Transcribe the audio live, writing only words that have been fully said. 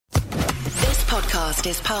podcast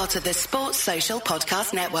is part of the Sports Social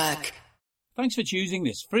Podcast Network. Thanks for choosing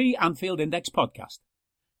this free Anfield Index podcast.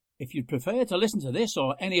 If you'd prefer to listen to this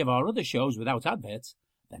or any of our other shows without adverts,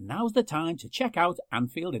 then now's the time to check out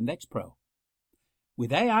Anfield Index Pro.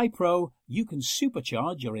 With AI Pro, you can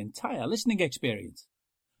supercharge your entire listening experience.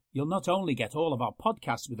 You'll not only get all of our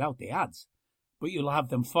podcasts without the ads, but you'll have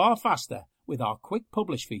them far faster with our Quick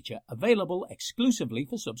Publish feature available exclusively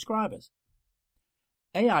for subscribers.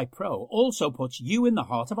 AI Pro also puts you in the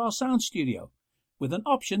heart of our sound studio, with an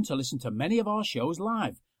option to listen to many of our shows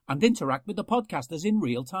live and interact with the podcasters in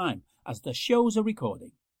real time as the shows are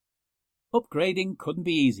recording. Upgrading couldn't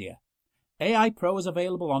be easier. AI Pro is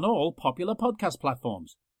available on all popular podcast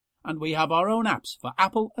platforms, and we have our own apps for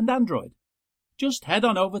Apple and Android. Just head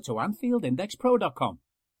on over to AnfieldIndexPro.com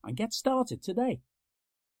and get started today.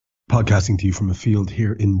 Podcasting to you from a field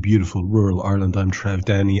here in beautiful rural Ireland, I'm Trev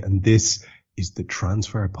Downey, and this is the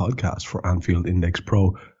Transfer Podcast for Anfield Index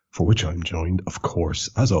Pro, for which I'm joined, of course,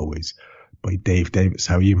 as always, by Dave Davis.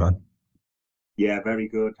 How are you, man? Yeah, very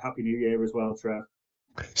good. Happy New Year as well, Trev.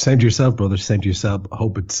 Same to yourself, brother. Same to yourself. I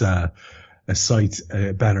hope it's a sight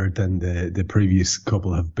better than the previous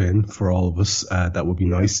couple have been for all of us. That would be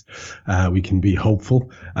nice. We can be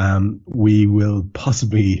hopeful. We will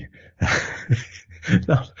possibly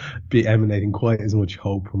not be emanating quite as much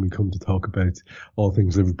hope when we come to talk about all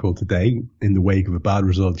things Liverpool today in the wake of a bad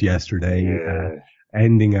result yesterday.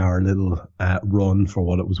 Ending our little run for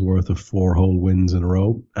what it was worth of 4 whole wins in a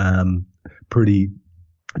row. Pretty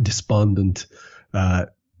despondent,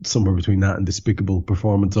 somewhere between that and despicable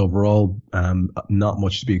performance overall. Not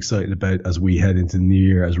much to be excited about as we head into the new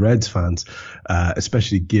year as Reds fans,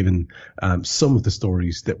 especially given some of the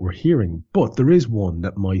stories that we're hearing. But there is one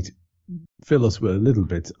that might fill us with a little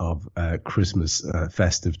bit of Christmas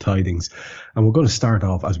festive tidings. And we're going to start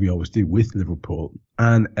off, as we always do, with Liverpool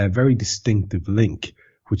and a very distinctive link,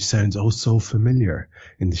 which sounds oh so familiar,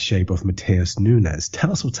 in the shape of Matheus Nunes.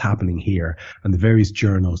 Tell us what's happening here and the various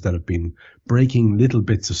journals that have been breaking little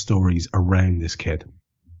bits of stories around this kid.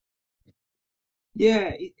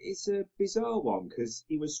 Yeah, it's a bizarre one because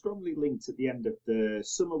he was strongly linked at the end of the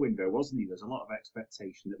summer window, wasn't he? There's a lot of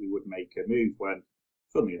expectation that we would make a move when,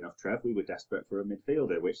 funnily enough, Trev, we were desperate for a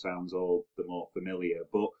midfielder, which sounds all the more familiar.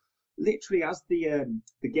 But literally as the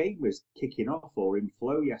game was kicking off or in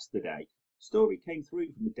flow yesterday, story came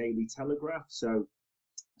through from the Daily Telegraph. So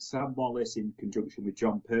Sam Wallace, in conjunction with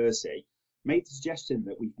John Percy, made the suggestion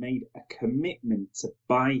that we've made a commitment to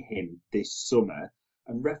buy him this summer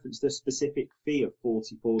and referenced a specific fee of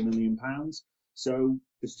 £44 million. So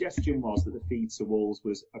the suggestion was that the fee to Wolves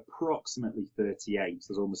was approximately 38. So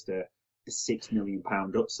there's almost a £6 million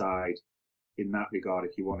upside in that regard,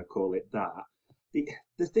 if you want to call it that.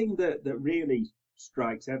 The thing that really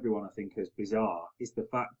strikes everyone, I think, as bizarre is the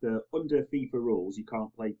fact that under FIFA rules, you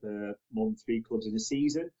can't play for more than 3 clubs in a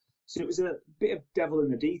season. So it was a bit of devil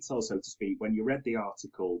in the detail, so to speak, when you read the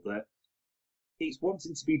article that it's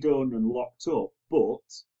wanting to be done and locked up, but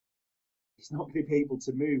it's not going to be able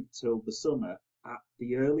to move till the summer at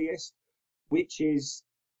the earliest, which is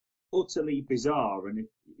utterly bizarre. And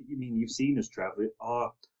you've seen us, Trev,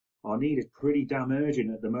 our need is pretty damn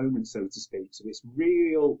urgent at the moment, so to speak. So it's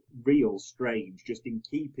real strange, just in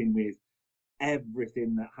keeping with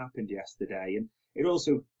everything that happened yesterday. And it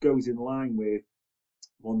also goes in line with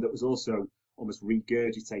one that was also almost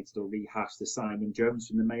regurgitated or rehashed, the Simon Jones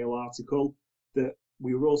from the Mail article, that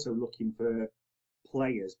we were also looking for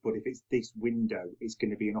players, but if it's this window, it's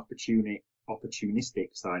going to be an opportunistic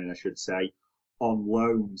signing, I should say, on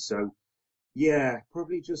loan. So yeah,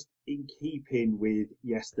 probably just in keeping with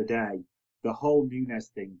yesterday, the whole Nunes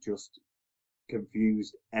thing just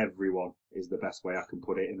confused everyone, is the best way I can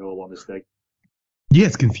put it, in all honesty. Yeah,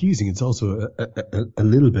 it's confusing. It's also a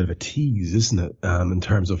little bit of a tease, isn't it? In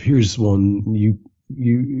terms of, here's one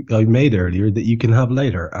I made earlier that you can have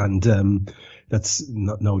later, and that's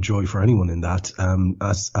no joy for anyone in that.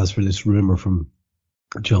 As for this rumor from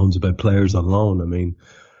Jones about players on loan, I mean,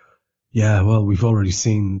 yeah, well, we've already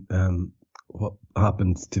seen what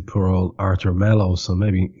happened to poor old Arthur Melo, so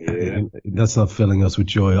maybe that's not filling us with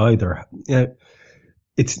joy either. Yeah,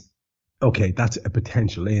 it's okay. That's a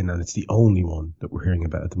potential in, and it's the only one that we're hearing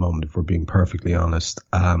about at the moment, if we're being perfectly honest.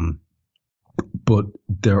 But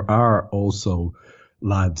there are also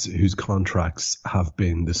lads whose contracts have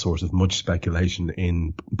been the source of much speculation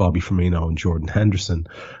in Bobby Firmino and Jordan Henderson.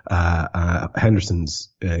 Henderson's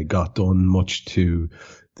got done much to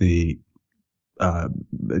the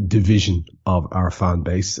division of our fan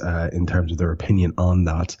base in terms of their opinion on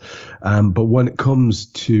that. But when it comes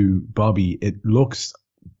to Bobby, it looks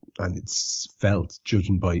and it's felt,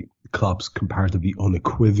 judging by Klopp's comparatively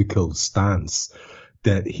unequivocal stance,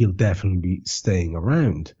 that he'll definitely be staying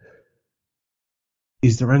around.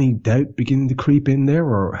 Is there any doubt beginning to creep in there,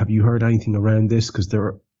 or have you heard anything around this? Because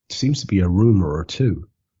there seems to be a rumour or two.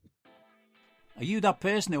 Are you that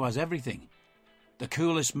person who has everything? The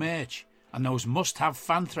coolest merch and those must-have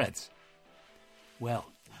fan threads? Well,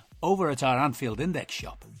 over at our Anfield Index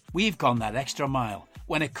shop, we've gone that extra mile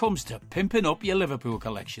when it comes to pimping up your Liverpool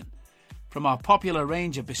collection. From our popular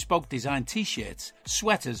range of bespoke design t-shirts,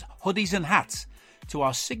 sweaters, hoodies and hats, to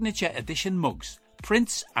our signature edition mugs,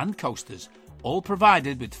 prints and coasters, all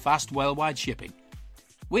provided with fast worldwide shipping.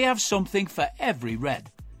 We have something for every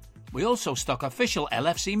red. We also stock official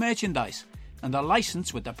LFC merchandise and are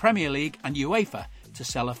licensed with the Premier League and UEFA to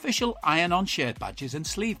sell official iron-on shirt badges and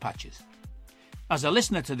sleeve patches. As a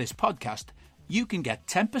listener to this podcast, you can get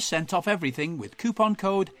 10% off everything with coupon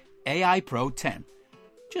code AIPRO10.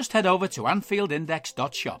 Just head over to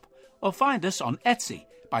AnfieldIndex.shop or find us on Etsy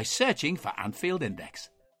by searching for Anfield Index.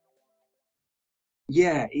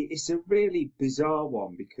 Yeah, it's a really bizarre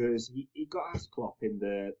one because he got asked Klopp in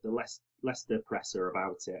the Leicester presser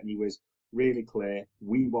about it, and he was really clear.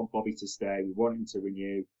 We want Bobby to stay. We want him to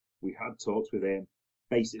renew. We had talks with him.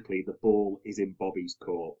 Basically, the ball is in Bobby's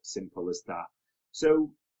court. Simple as that.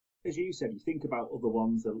 So, as you said, you think about other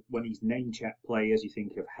ones that when he's name-check players, you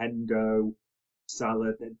think of Hendo,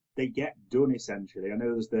 Salah. They get done essentially. I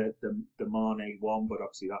know there's the Mane one, but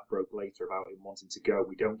obviously that broke later about him wanting to go.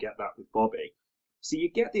 We don't get that with Bobby. So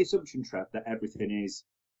you get the assumption, Trev, that everything is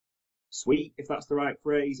sweet, if that's the right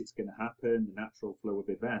phrase. It's going to happen, the natural flow of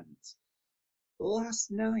events.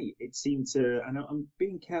 Last night, it seemed to, and I'm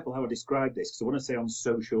being careful how I describe this, because I want to say on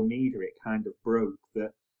social media it kind of broke,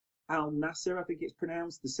 that Al Nassr, I think it's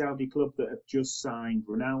pronounced, the Saudi club that have just signed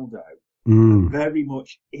Ronaldo, very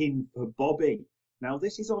much in for Bobby. Now,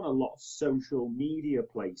 this is on a lot of social media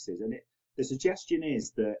places, and the suggestion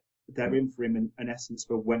is that they're in for him in essence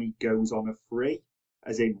for when he goes on a free,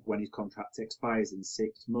 as in when his contract expires in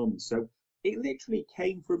 6 months. So it literally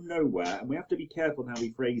came from nowhere, and we have to be careful how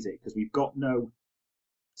we phrase it because we've got no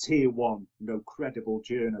tier one, no credible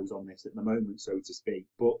journos on this at the moment, so to speak.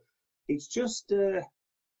 But it's just, I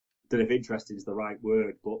don't know if interesting is the right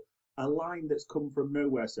word, but a line that's come from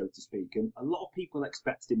nowhere, so to speak. And a lot of people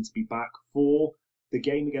expected him to be back for the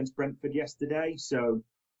game against Brentford yesterday, so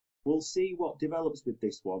we'll see what develops with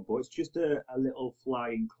this one, but it's just a little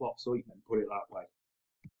flying Klopp's ointment, put it that way.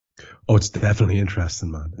 Oh, it's definitely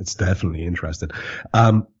interesting, man. It's definitely interesting.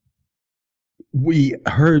 We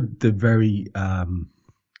heard the very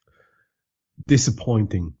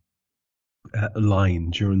disappointing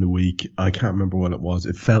line during the week. I can't remember what it was.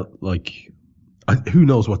 It felt like, who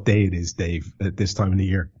knows what day it is, Dave, at this time of the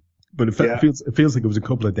year. But it feels like it was a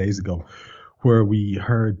couple of days ago where we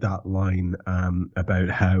heard that line about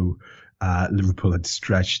how Liverpool had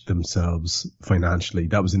stretched themselves financially.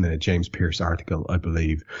 That was in a James Pearce article, I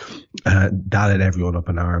believe. That had everyone up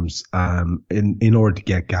in arms. In order to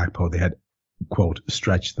get Gakpo, they had, quote,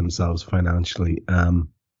 stretched themselves financially.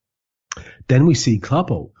 Then we see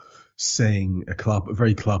Kloppo saying a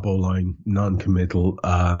very Kloppo line, non-committal,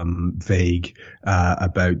 vague,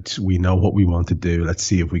 about we know what we want to do. Let's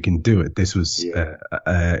see if we can do it. This was in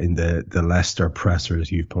the Leicester presser,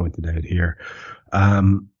 as you've pointed out here.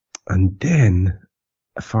 And then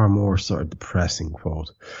a far more sort of depressing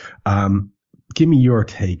quote. Give me your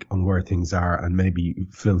take on where things are, and maybe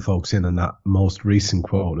fill folks in on that most recent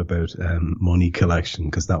quote about money collection,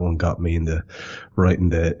 because that one got me in the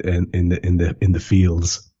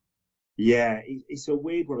fields. Yeah, it's a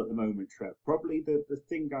weird one at the moment, Trev. Probably the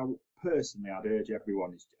thing I'd urge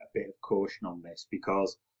everyone is a bit of caution on this,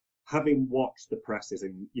 because having watched the presses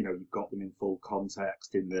and, you've got them in full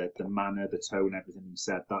context in the manner, the tone, everything you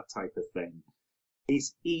said, that type of thing,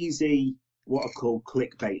 it's easy, what I call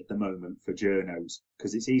clickbait at the moment for journos,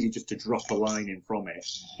 because it's easy just to drop a line in from it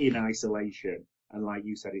in isolation. And like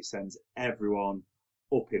you said, it sends everyone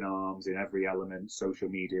up in arms in every element, social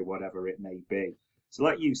media, whatever it may be. So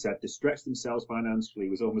like you said, to stretch themselves financially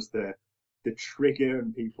was almost the trigger,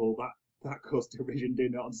 and people, that caused derision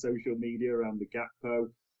doing it on social media around the Gakpo.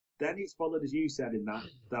 Then it's followed, as you said, in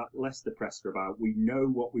that Leicester presser about, we know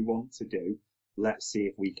what we want to do. Let's see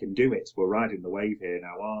if we can do it. We're riding the wave here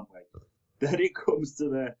now, aren't we? Then it comes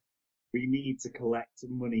to we need to collect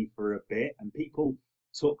money for a bit. And people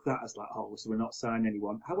took that as like, oh, so we're not signing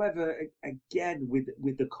anyone. However, again,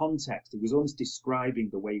 with the context, it was almost describing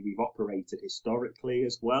the way we've operated historically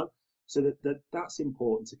as well. So that's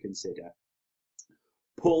important to consider.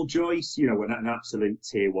 Paul Joyce, an absolute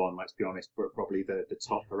tier one, let's be honest, but probably the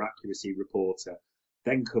top for accuracy reporter,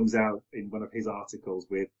 then comes out in one of his articles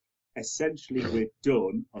with essentially we're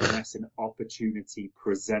done unless an opportunity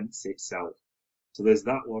presents itself. So there's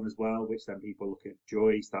that one as well, which then people look at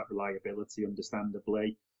Joyce, that reliability,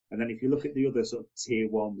 understandably. And then if you look at the other sort of tier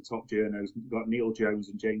one, the top journos, you've got Neil Jones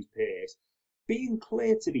and James Pearce, being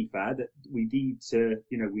clear, to be fair, that we need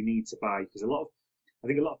to buy, because I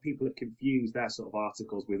think a lot of people have confused their sort of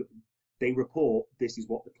articles with, they report this is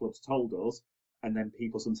what the club's told us, and then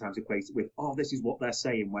people sometimes equate it with, oh, this is what they're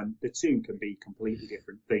saying, when the two can be completely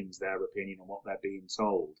different things, their opinion on what they're being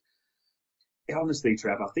told. Honestly,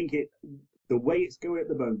 Trev, I think the way it's going at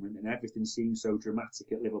the moment and everything seems so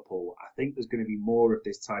dramatic at Liverpool, I think there's going to be more of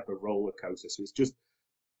this type of roller coaster. So it's just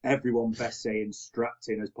everyone best saying strapped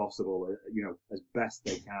in as possible, as best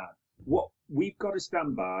they can. What we've got to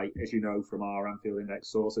stand by, as you know, from our Anfield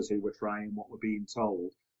Index sources who were trying what we're being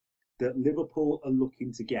told, that Liverpool are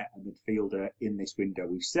looking to get a midfielder in this window.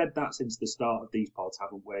 We've said that since the start of these pods,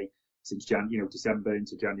 haven't we? Since December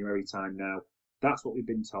into January time now. That's what we've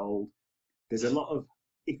been told. There's a lot of,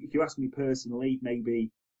 if you ask me personally, maybe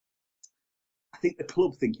I think the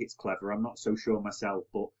club think it's clever. I'm not so sure myself,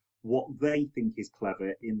 but what they think is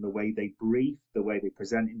clever in the way they brief, the way they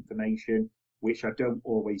present information, which I don't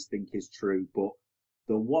always think is true. But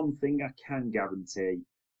the one thing I can guarantee,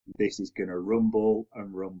 this is going to rumble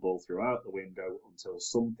and rumble throughout the window until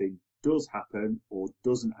something does happen or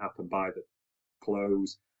doesn't happen by the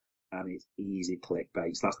close, and it's easy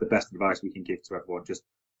clickbait. So that's the best advice we can give to everyone. Just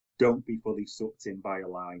don't be fully sucked in by a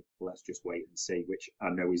lie. Let's just wait and see, which I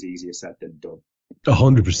know is easier said than done.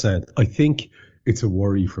 100%. I think it's a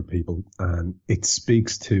worry for people, and it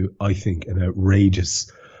speaks to, I think, an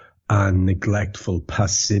outrageous and neglectful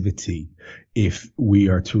passivity if we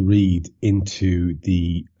are to read into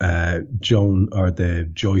the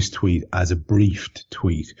Joyce tweet as a briefed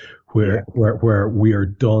tweet where we are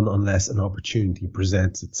done unless an opportunity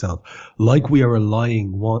presents itself. Like we are a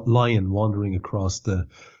lion wandering across the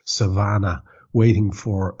savannah waiting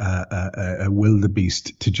for a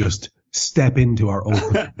wildebeest to just step into our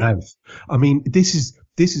open mouth. I mean, this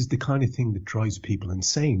is the kind of thing that drives people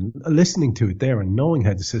insane. Listening to it there and knowing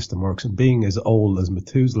how the system works and being as old as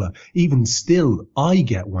Methuselah, even still, I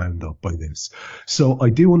get wound up by this. So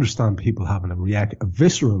I do understand people having a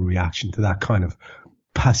visceral reaction to that kind of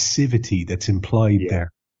passivity that's implied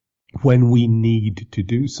there when we need to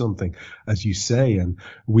do something, as you say. And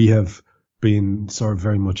we have been sort of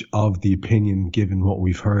very much of the opinion, given what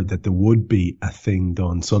we've heard, that there would be a thing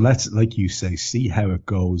done. So let's, like you say, see how it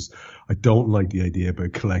goes. I don't like the idea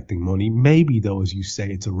about collecting money. Maybe, though, as you say,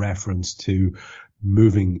 it's a reference to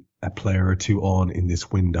moving a player or two on in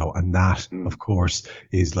this window. And that, of course,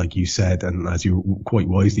 is, like you said, and as you quite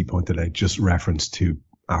wisely pointed out, just reference to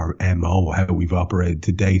our MO, how we've operated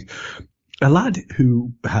to date. A lad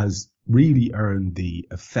who has really earned the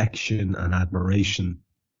affection and admiration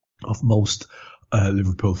of most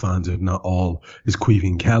Liverpool fans, if not all, is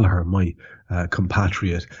Caoimhín Kelleher, my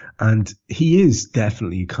compatriot. And he is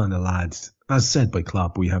definitely kind of lads. As said by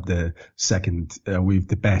Klopp, we have the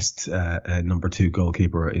best number 2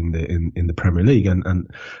 goalkeeper in the Premier League,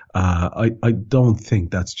 and I don't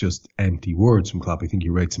think that's just empty words from Klopp. I think he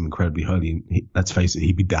rates him incredibly highly. And let's face it,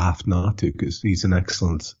 he'd be daft not to, because he's an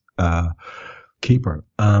excellent keeper.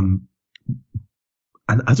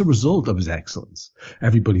 And as a result of his excellence,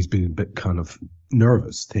 everybody's been a bit kind of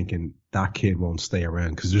nervous, thinking that kid won't stay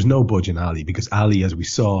around, because there's no budging Ali, because Ali, as we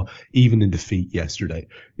saw, even in defeat yesterday,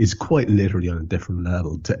 is quite literally on a different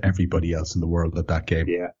level to everybody else in the world at that game.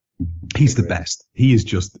 Yeah. He's the best. He is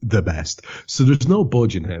just the best. So there's no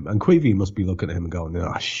budging him. And Caoimhín must be looking at him and going,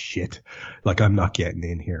 oh, shit, like I'm not getting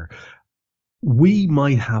in here. We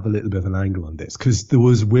might have a little bit of an angle on this, because there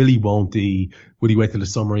was will he, won't he? Would he wait till the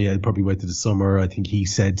summer? Yeah, he'd probably wait till the summer. I think he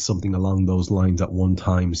said something along those lines at one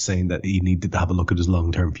time, saying that he needed to have a look at his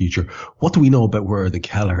long-term future. What do we know about where the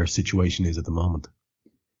Kelleher situation is at the moment?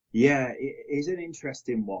 Yeah, it is an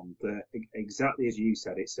interesting one. But exactly as you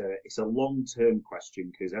said, it's a long-term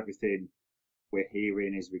question, because everything we're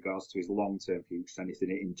hearing is regards to his long-term future.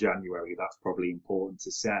 Anything in January, that's probably important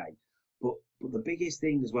to say. But the biggest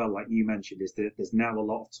thing as well, like you mentioned, is that there's now a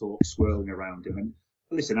lot of talk swirling around him. And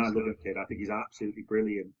listen, I love him, kid. I think he's absolutely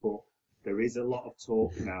brilliant. But there is a lot of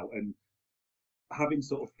talk now. And having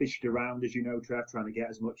sort of fished around, as you know, Trev, trying to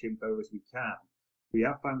get as much info as we can, we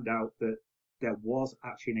have found out that there was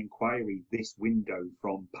actually an inquiry this window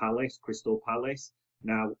from Crystal Palace.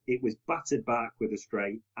 Now, it was battered back with a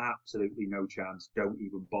straight, absolutely no chance, don't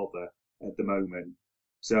even bother at the moment.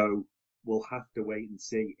 So we'll have to wait and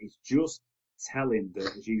see. It's just telling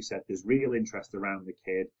that, as you said, there's real interest around the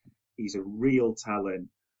kid. He's a real talent.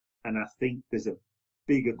 And I think there's a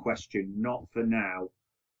bigger question, not for now,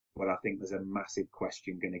 but I think there's a massive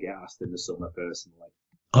question going to get asked in the summer, personally.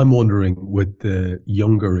 I'm wondering with the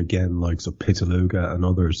younger again, likes of Pitaluga and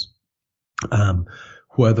others,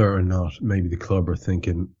 whether or not maybe the club are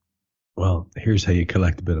thinking, well, here's how you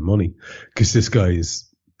collect a bit of money, because this guy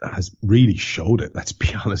has really showed it. Let's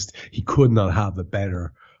be honest. He could not have a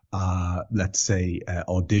better, let's say,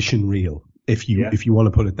 audition reel, if you want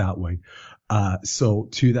to put it that way. So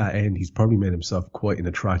to that end, he's probably made himself quite an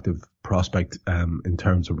attractive prospect, in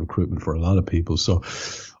terms of recruitment for a lot of people. So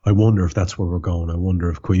I wonder if that's where we're going. I wonder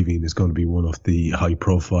if Caoimhín is going to be one of the high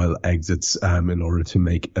profile exits, in order to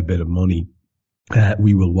make a bit of money.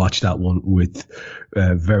 We will watch that one with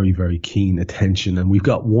very, very keen attention. And we've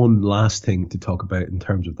got one last thing to talk about in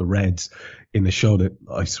terms of the Reds in the show that,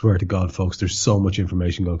 I swear to God, folks, there's so much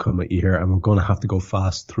information going to come at you here, and we're going to have to go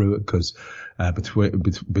fast through it because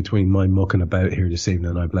between my mucking about here this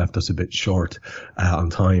evening, I've left us a bit short on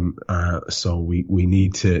time. So we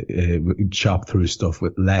need to chop through stuff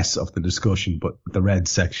with less of the discussion. But the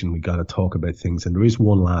Reds section, we got to talk about things. And there is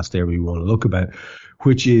one last area we want to look about,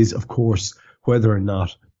 which is, of course, whether or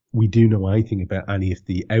not we do know anything about any of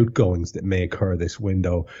the outgoings that may occur this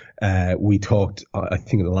window. We talked, I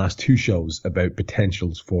think, in the last two shows about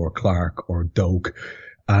potentials for Clark or Doak.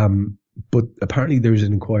 But apparently there's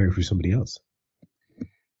an inquiry for somebody else.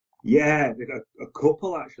 Yeah, a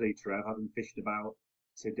couple actually, Trev, having fished about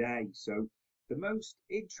today. So the most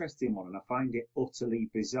interesting one, and I find it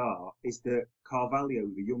utterly bizarre, is that Carvalho,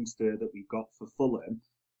 the youngster that we got for Fulham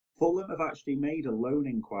have actually made a loan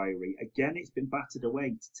inquiry. Again, it's been battered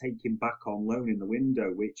away to take him back on loan in the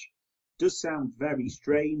window, which does sound very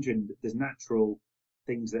strange, and there's natural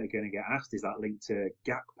things that are going to get asked. Is that linked to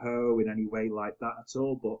Gakpo in any way like that at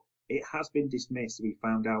all? But it has been dismissed. We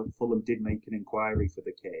found out Fulham did make an inquiry for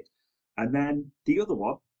the kid. And then the other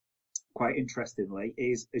one, quite interestingly,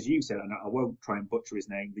 is, as you said, and I won't try and butcher his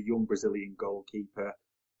name, the young Brazilian goalkeeper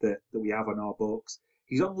that we have on our books.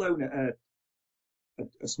 He's on loan at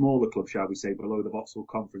a smaller club, shall we say, below the Vauxhall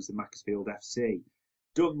Conference, the Macclesfield FC.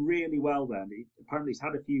 Done really well then. Apparently he's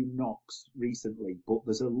had a few knocks recently, but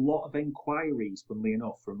there's a lot of inquiries, funnily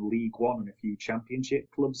enough, from League One and a few Championship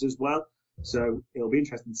clubs as well. So it'll be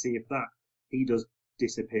interesting to see if he does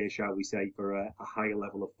disappear, shall we say, for a higher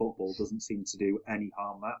level of football. Doesn't seem to do any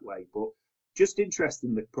harm that way. But just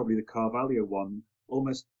interesting that probably the Carvalho one,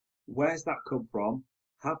 almost, where's that come from?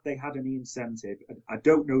 Have they had any incentive? I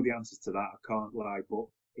don't know the answers to that, I can't lie, but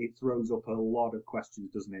it throws up a lot of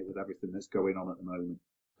questions, doesn't it, with everything that's going on at the moment?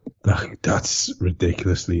 That's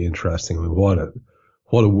ridiculously interesting. I mean, what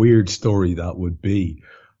a weird story that would be.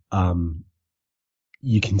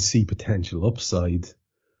 You can see potential upside,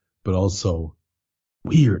 but also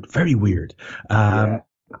weird, very weird. And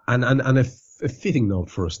a fitting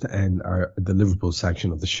note for us to end the Liverpool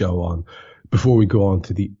section of the show on, before we go on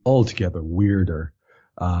to the altogether weirder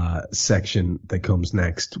section that comes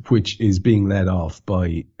next, which is being led off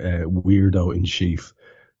by weirdo in chief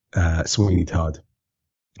Sweeney Todd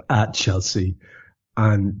at Chelsea.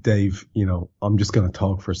 And Dave, I'm just going to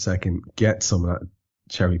talk for a second, get some of that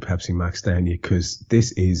cherry Pepsi Max down you, because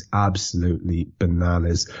this is absolutely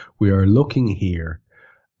bananas. We are looking here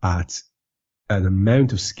at an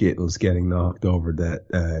amount of Skittles getting knocked over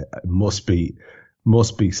that must be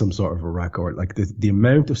some sort of a record. Like the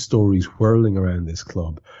amount of stories whirling around this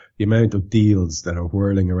club, the amount of deals that are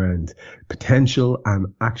whirling around, potential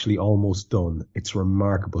and actually almost done. It's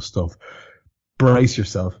remarkable stuff. Brace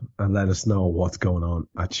yourself and let us know what's going on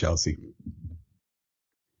at Chelsea.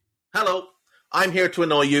 Hello, I'm here to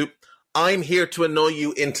annoy you. I'm here to annoy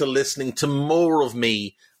you into listening to more of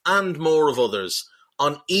me and more of others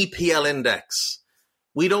on EPL Index.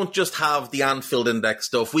 We don't just have the Anfield Index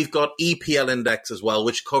stuff. We've got EPL Index as well,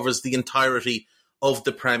 which covers the entirety of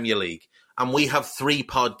the Premier League. And we have 3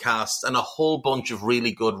 podcasts and a whole bunch of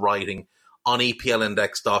really good writing on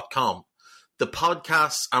EPLindex.com. The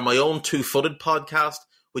podcasts are my own Two-Footed podcast,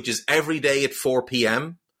 which is every day at 4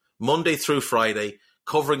 p.m, Monday through Friday,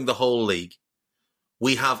 covering the whole league.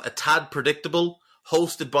 We have A Tad Predictable,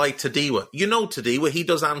 hosted by Tadiwa. You know Tadiwa, he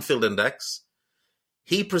does Anfield Index.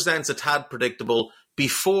 He presents A Tad Predictable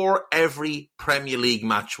before every Premier League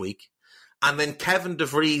match week. And then Kevin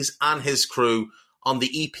DeVries and his crew on the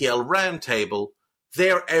EPL Roundtable,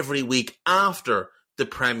 they're every week after the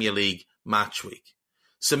Premier League match week.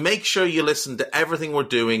 So make sure you listen to everything we're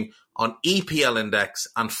doing on EPL Index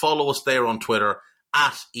and follow us there on Twitter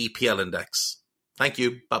at EPL Index. Thank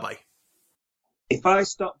you. Bye-bye. If I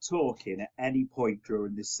stop talking at any point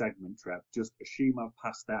during this segment, Trev, just assume I've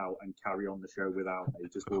passed out and carry on the show without me.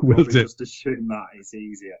 Just assume that. It's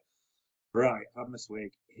easier. Right, have my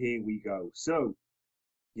swig. Here we go. So,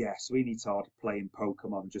 Yeah, Sweeney Todd playing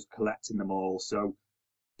Pokemon, just collecting them all. So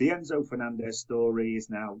the Enzo Fernandez story is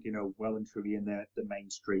now, well and truly in the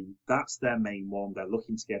mainstream. That's their main one. They're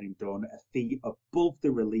looking to get him done. A fee above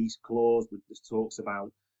the release clause, which just talks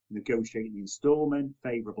about negotiating the instalment,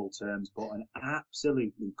 favourable terms, but an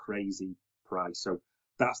absolutely crazy price. So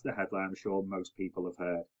that's the headline I'm sure most people have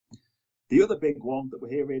heard. The other big one that we're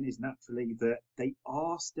hearing is naturally that they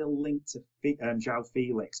are still linked to João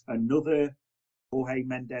Felix, another Jorge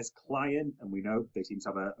Mendes client, and we know they seem to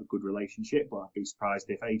have a good relationship, but I'd be surprised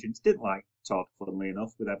if agents didn't like Todd, funnily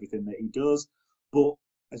enough, with everything that he does. But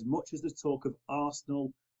as much as there's talk of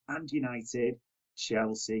Arsenal and United,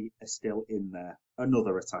 Chelsea are still in there.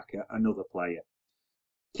 Another attacker, another player.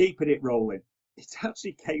 Keeping it rolling. It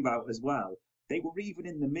actually came out as well. They were even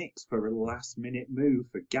in the mix for a last-minute move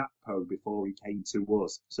for Gakpo before he came to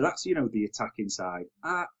us. So that's, the attacking side.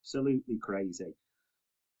 Absolutely crazy.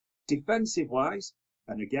 Defensive-wise,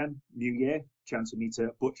 and again, new year, chance for me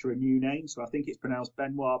to butcher a new name. So I think it's pronounced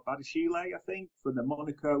Benoit Badiashile, from the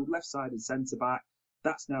Monaco left-sided centre-back.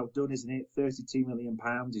 That's now done, isn't it? £32 million.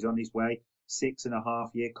 He's on his way.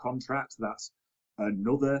 6.5-year contract. That's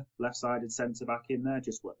another left-sided centre-back in there.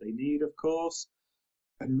 Just what they need, of course.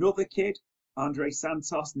 Another kid, Andre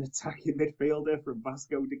Santos, an attacking midfielder from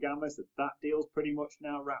Vasco da Gama. So that deal's pretty much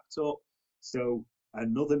now wrapped up. So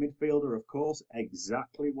another midfielder, of course,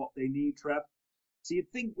 exactly what they need, Trev. So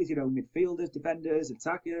you'd think with, midfielders, defenders,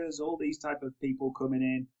 attackers, all these type of people coming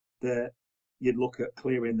in, that you'd look at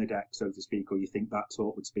clearing the deck, so to speak, or you think that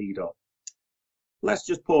talk would speed up. Let's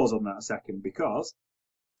just pause on that a second, because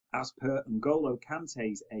as per N'Golo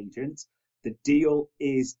Kante's agent, the deal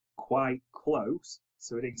is quite close.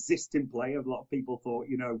 So an existing player, a lot of people thought,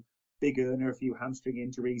 big earner, a few hamstring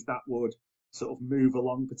injuries, that would sort of move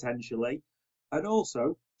along potentially. And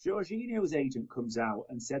also, Jorginho's agent comes out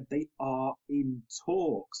and said they are in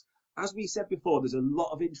talks. As we said before, there's a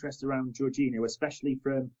lot of interest around Jorginho, especially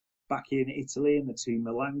from back in Italy and the two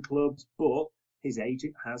Milan clubs. But his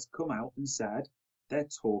agent has come out and said they're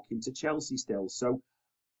talking to Chelsea still. So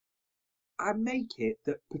I make it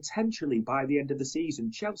that potentially by the end of the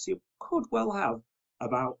season, Chelsea could well have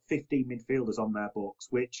about 15 midfielders on their books,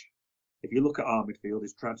 which, if you look at our midfield,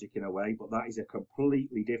 is tragic in a way, but that is a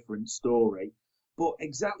completely different story. But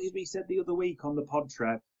exactly as we said the other week on the pod,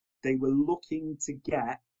 Trev, they were looking to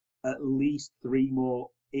get at least 3 more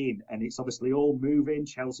in, and it's obviously all moving.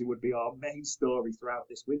 Chelsea would be our main story throughout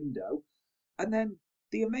this window. And then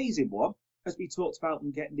the amazing one, as we talked about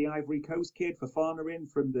them getting the Ivory Coast kid Fofana in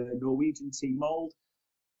from the Norwegian team mould,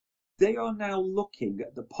 they are now looking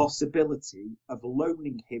at the possibility of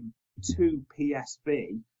loaning him to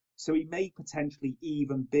PSV, so he may potentially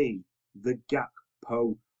even be the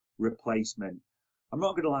Gakpo replacement. I'm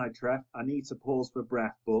not going to lie, Trev, I need to pause for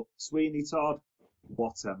breath, but Sweeney Todd,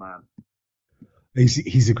 what a man.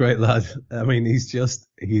 He's a great lad. I mean, he's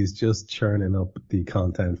just churning up the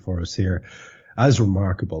content for us here. As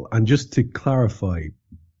remarkable. And just to clarify,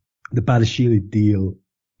 the Badiashile deal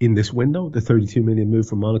in this window, the 32 million move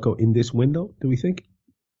from Monaco in this window, do we think?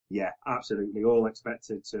 Yeah, absolutely. All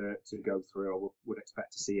expected to go through. I would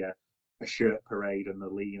expect to see a shirt parade and the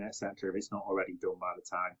lean, etc., if it's not already done by the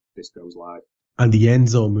time this goes live. And the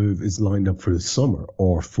Enzo move is lined up for the summer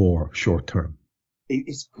or for short term?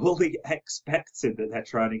 It's fully expected that they're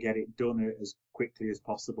trying to get it done as quickly as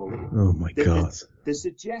possible. Oh my God. The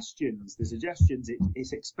suggestions,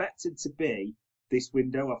 it's expected to be this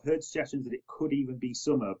window. I've heard suggestions that it could even be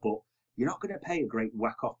summer, but you're not going to pay a great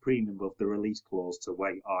whack-off premium of the release clause to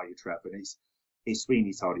wait, are you, Trev? And it's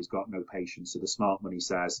Sweeney Todd, he's got no patience, so the smart money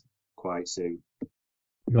says quite soon.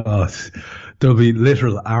 Oh, there'll be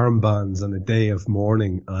literal armbands and a day of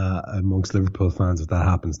mourning amongst Liverpool fans if that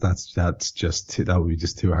happens. That would be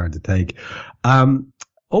just too hard to take.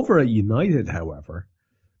 Over at United, however,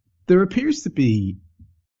 there appears to be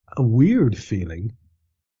a weird feeling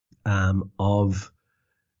of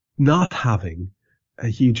not having a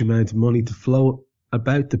huge amount of money to float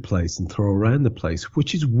about the place and throw around the place,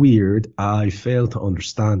 which is weird. I fail to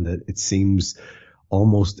understand it. It seems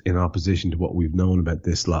almost in opposition to what we've known about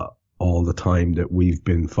this lot all the time that we've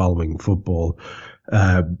been following football.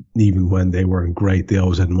 Even when they weren't great, they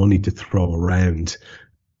always had money to throw around.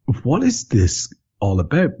 What is this all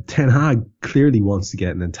about? Ten Hag clearly wants to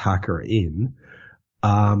get an attacker in.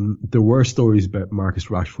 There were stories about Marcus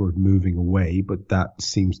Rashford moving away, but that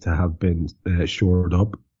seems to have been shored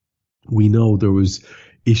up. We know there was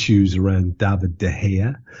issues around David De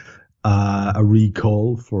Gea, a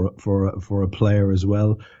recall for a player as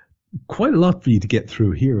well. Quite a lot for you to get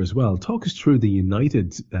through here as well. Talk us through the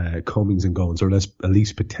United comings and goings, or at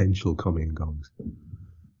least potential coming and goings.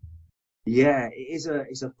 Yeah, it's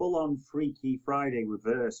a full-on Freaky Friday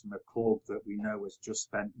reverse from a club that we know has just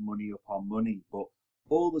spent money upon money. But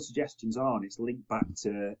all the suggestions are, and it's linked back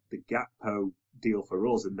to the Gakpo deal for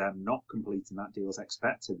us and them not completing that deal as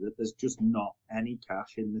expected, that there's just not any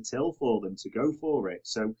cash in the till for them to go for it.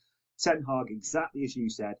 So Ten Hag, exactly as you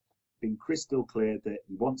said, been crystal clear that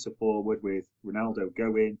he wants a forward with Ronaldo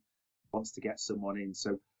going, wants to get someone in.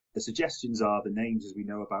 So the suggestions are the names, as we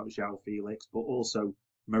know, about João Felix, but also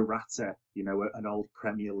Morata, an old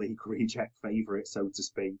Premier League reject favourite, so to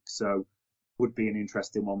speak. So would be an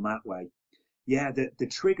interesting one that way. Yeah, the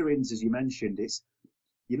triggerings, as you mentioned, it's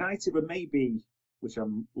United were maybe, which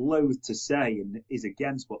I'm loath to say and is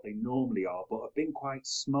against what they normally are, but have been quite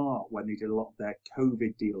smart when they did a lot of their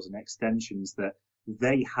COVID deals and extensions, that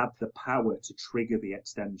they had the power to trigger the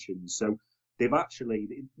extensions. So they've actually,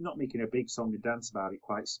 not making a big song and dance about it,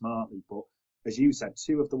 quite smartly, but as you said,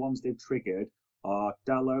 two of the ones they've triggered are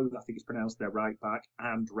Dalot, I think it's pronounced their right back,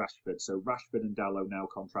 and Rashford. So Rashford and Dalot now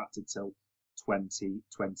contracted till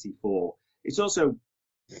 2024. It's also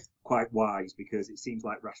quite wise because it seems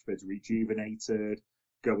like Rashford's rejuvenated,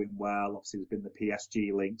 going well. Obviously, there's been the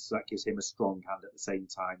PSG link, so that gives him a strong hand at the same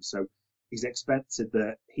time. So he's expected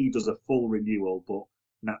that he does a full renewal, but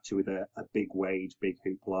naturally with a big wage, big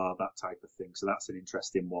hoopla, that type of thing. So that's an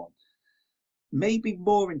interesting one. Maybe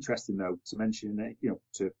more interesting, though, to mention,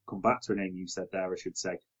 to come back to a name you said there, I should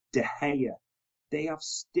say, De Gea. They have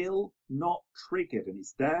still not triggered, and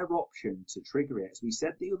it's their option to trigger it. As we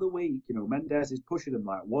said the other week, Mendes is pushing them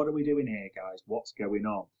like, what are we doing here, guys? What's going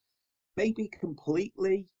on? Maybe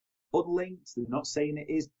completely unlinked. They're not saying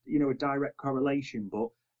it is, a direct correlation, but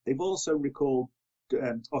they've also recalled,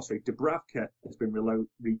 Dubravka has been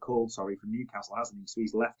recalled, from Newcastle, hasn't he? So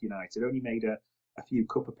he's left United, only made a few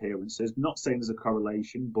cup appearances. Not saying there's a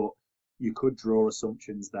correlation, but you could draw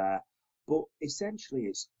assumptions there. But essentially,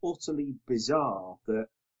 it's utterly bizarre that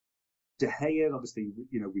De Gea, obviously,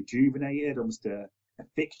 rejuvenated, almost a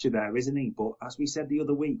fixture there, isn't he? But as we said the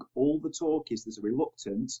other week, all the talk is there's a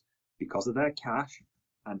reluctance because of their cash,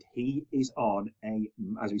 and he is on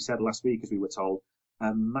as we said last week, as we were told,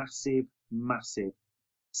 a massive, massive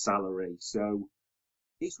salary. So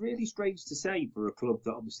it's really strange to say for a club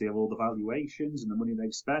that obviously have all the valuations and the money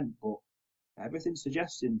they've spent, but everything's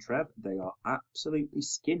suggesting, Trev, they are absolutely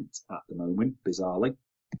skint at the moment, bizarrely.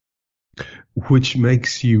 Which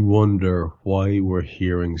makes you wonder why we're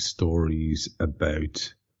hearing stories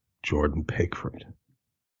about Jordan Pickford.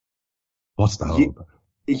 What's that all about?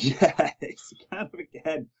 Yeah, it's kind of,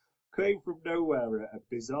 again, came from nowhere, a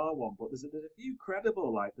bizarre one, but there's a few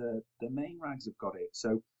credible, like the main rags have got it.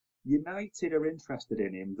 So United are interested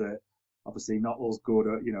in him, that obviously not all's good,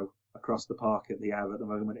 across the park at the Ave at the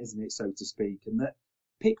moment, isn't it, so to speak, and that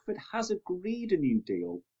Pickford has agreed a new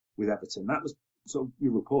deal with Everton. That was sort of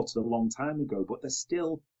reported a long time ago, but there's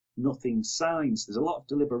still nothing signed. So there's a lot of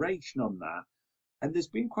deliberation on that, and there's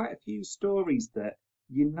been quite a few stories that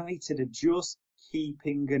United are just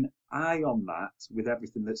keeping an eye on that with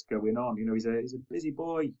everything that's going on. He's a busy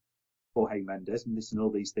boy, Jorge Mendes, missing all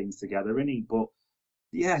these things together, isn't he? But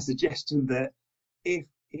yeah, suggestion that if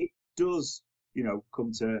it does,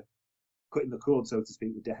 come to cutting the cord, so to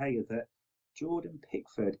speak, with De Gea, that Jordan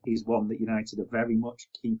Pickford is one that United are very much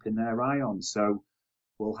keeping their eye on. So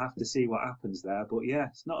we'll have to see what happens there. But yeah,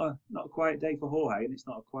 it's not a quiet day for Jorge, and it's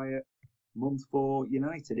not a quiet month for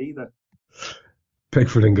United either.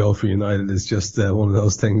 Pickford and goal for United is just one of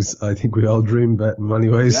those things I think we all dream about in many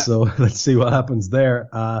ways. Yeah. So let's see what happens there.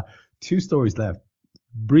 Two stories left.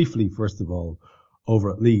 Briefly, first of all, over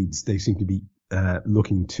at Leeds, they seem to be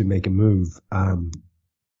looking to make a move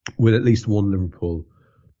with at least one Liverpool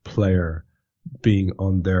player being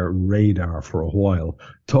on their radar for a while.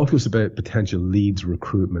 Talk to us about potential Leeds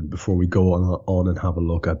recruitment before we go on and have a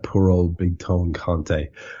look at poor old Big Tone Conte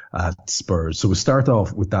at Spurs. So we'll start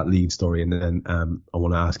off with that Leeds story, and then I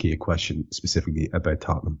want to ask you a question specifically about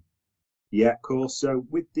Tottenham. Yeah, of course. So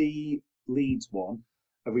with the Leeds one,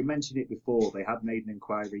 we mentioned it before, they had made an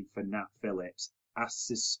inquiry for Nat Phillips. I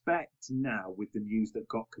suspect now, with the news that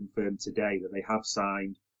got confirmed today, that they have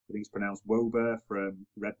signed, I think it's pronounced Wober, from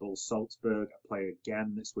Red Bull Salzburg, a player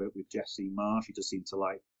again that's worked with Jesse Marsh. He does seem to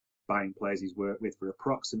like buying players he's worked with for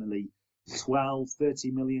approximately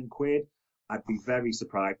 12-30 million quid. I'd be very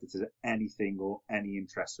surprised if there's anything or any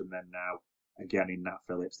interest from them now, again, in Nat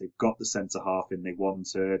Phillips. They've got the centre-half in they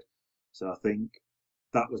wanted. So I think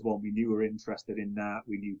that was one we knew were interested in that.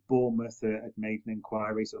 We knew Bournemouth had made an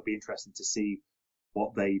inquiry, so it'll be interesting to see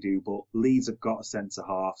what they do. But Leeds have got a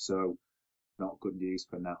centre-half, so not good news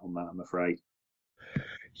for Nat on that, I'm afraid.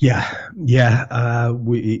 Yeah.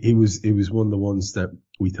 It was one of the ones that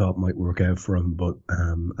we thought might work out for him, but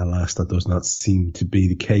alas, that does not seem to be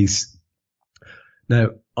the case.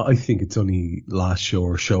 Now, I think it's only last show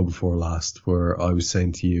or show before last where I was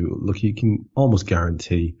saying to you, look, you can almost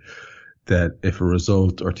guarantee that if a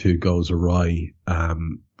result or two goes awry,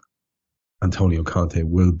 Antonio Conte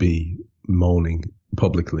will be moaning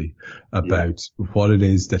publicly about what it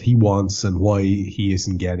is that he wants and why he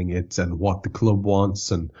isn't getting it and what the club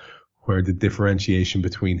wants and where the differentiation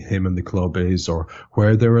between him and the club is, or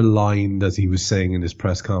where they're aligned, as he was saying in his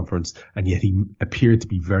press conference, and yet he appeared to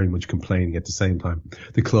be very much complaining at the same time.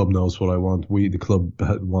 The club knows what I want. The club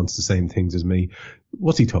wants the same things as me.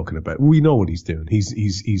 What's he talking about? We know what he's doing.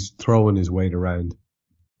 He's throwing his weight around.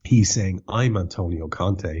 He's saying, I'm Antonio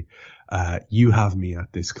Conte. You have me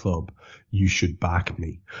at this club. You should back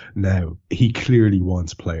me. Now, he clearly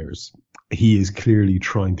wants players. He is clearly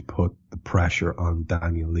trying to put the pressure on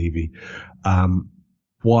Daniel Levy.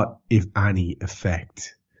 What, if any,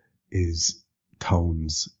 effect is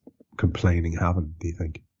Tone's complaining having, do you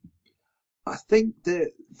think? I think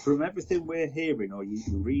that from everything we're hearing or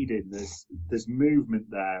you're reading, there's movement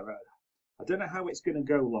there. I don't know how it's going to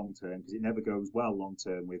go long term, because it never goes well long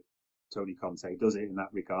term with Tony Conte, does it, in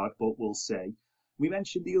that regard? But we'll see. We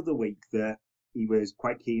mentioned the other week that he was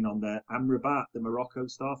quite keen on the Amrabat, the Morocco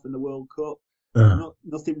star from the World Cup.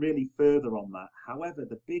 Nothing really further on that. However,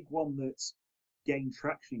 the big one that's gained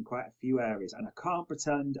traction in quite a few areas, and I can't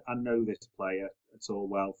pretend I know this player at all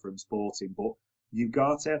well from Sporting, but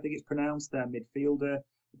Ugarte, I think it's pronounced, their midfielder,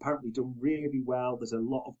 apparently done really well. There's a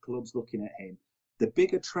lot of clubs looking at him. The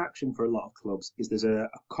big attraction for a lot of clubs is there's a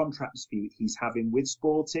contract dispute he's having with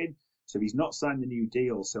Sporting. So he's not signed the new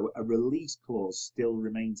deal. So a release clause still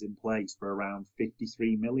remains in place for around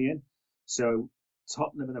 53 million. So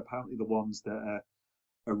Tottenham are apparently the ones that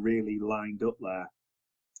are really lined up there.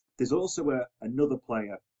 There's also another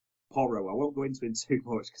player, Porro. I won't go into him too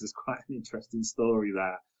much because there's quite an interesting story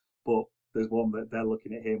there. But there's one that they're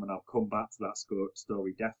looking at him, and I'll come back to that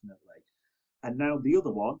story definitely. And now the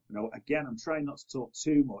other one, again, I'm trying not to talk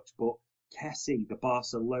too much, but Kessie, the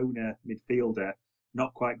Barcelona midfielder,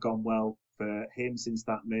 not quite gone well for him since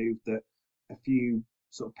that move. That a few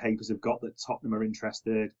sort of papers have got that Tottenham are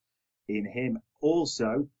interested in him.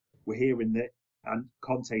 Also, we're hearing that and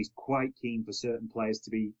Conte's quite keen for certain players to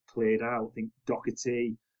be cleared out. I think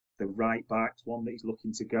Doherty, the right back's one that he's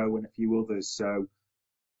looking to go, and a few others. So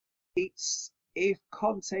it's, if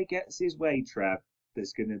Conte gets his way, Trev,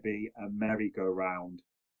 there's going to be a merry-go-round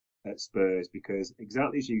at Spurs, because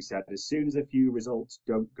exactly as you said, as soon as a few results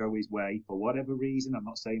don't go his way for whatever reason, I'm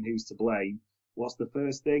not saying who's to blame, what's the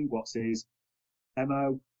first thing? What's his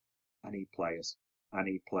MO? I need players.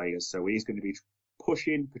 So he's going to be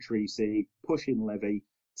pushing Patrici, pushing Levy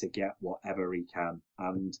to get whatever he can.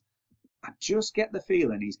 And I just get the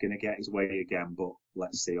feeling he's going to get his way again, but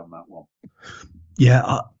let's see on that one.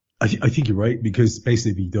 Yeah, I think you're right, because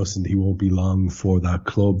basically if he doesn't, he won't be long for that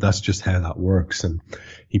club. That's just how that works. And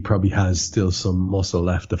he probably has still some muscle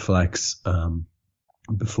left to flex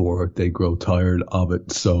before they grow tired of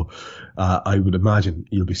it. So I would imagine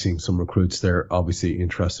you'll be seeing some recruits there. Obviously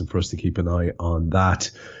interesting for us to keep an eye on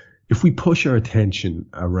that. If we push our attention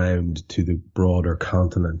around to the broader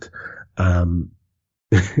continent, and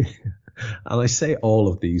I say all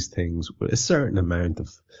of these things with a certain amount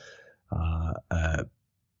of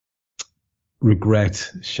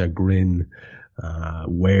regret, chagrin,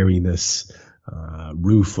 wariness,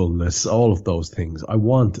 ruefulness, all of those things. I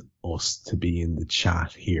want us to be in the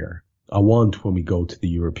chat here. I want, when we go to the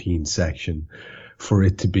European section, for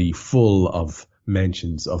it to be full of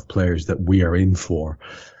mentions of players that we are in for.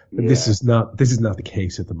 Yeah. This is not the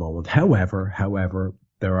case at the moment. However,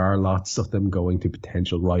 there are lots of them going to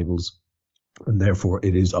potential rivals, and therefore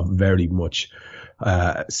it is of very much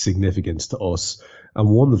significance to us. And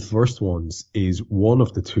one of the first ones is one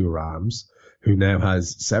of the two Rams, who now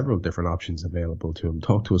has several different options available to him.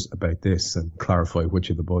 Talk to us about this and clarify which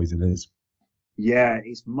of the boys it is. Yeah,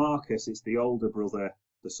 it's Marcus. It's the older brother,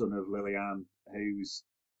 the son of Lilian, who's,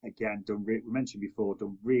 again, we mentioned before,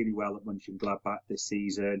 done really well at Mönchengladbach this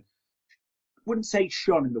season. Wouldn't say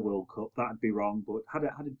shone in the World Cup, that'd be wrong, but had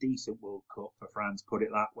a decent World Cup for France, put it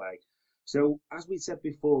that way. So, as we said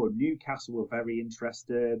before, Newcastle were very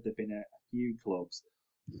interested. There've been a few clubs.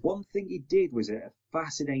 One thing he did was a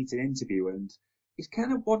fascinating interview, and it's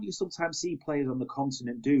kind of what you sometimes see players on the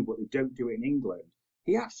continent do, but they don't do it in England.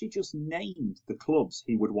 He actually just named the clubs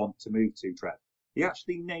he would want to move to, Trev. He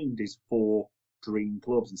actually named his 4 dream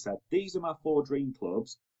clubs and said, these are my 4 dream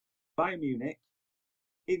clubs: Bayern Munich,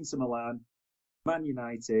 Inter Milan, Man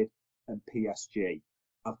United, and PSG.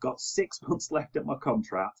 I've got 6 months left at my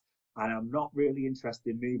contract, and I'm not really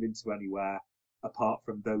interested in moving to anywhere. apart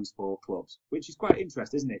from those 4 clubs, which is quite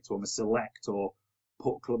interesting, isn't it, to almost select or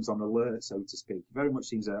put clubs on alert, so to speak. It very much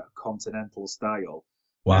seems a continental style.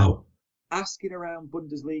 Wow. Now, asking around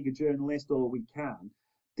Bundesliga journalists all we can,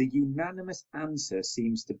 the unanimous answer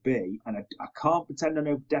seems to be, and I can't pretend I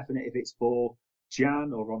know definite if it's for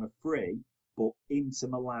Jan or on a free, but Inter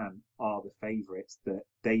Milan are the favourites, that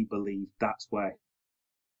they believe that's where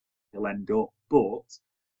he'll end up. But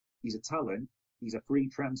he's a talent, he's a free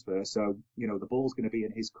transfer, so, you know, the ball's going to be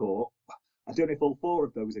in his court. I don't know if all 4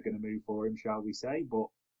 of those are going to move for him, shall we say, but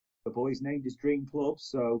the boy's named his dream club,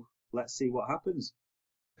 so let's see what happens.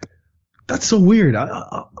 That's so weird.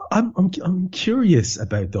 I'm curious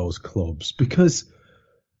about those clubs because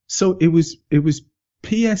so it was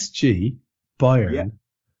PSG, Bayern,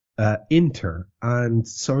 Inter, and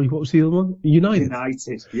sorry, what was the other one?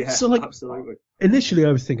 United, yeah. So like, absolutely. Initially,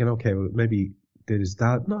 I was thinking, okay, well, maybe his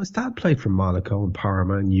dad played for Monaco and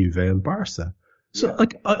Parma and Juve and Barca. So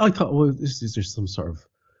like, I thought, well, is there some sort of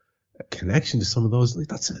connection to some of those? Like,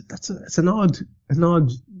 it's an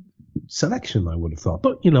odd selection, I would have thought.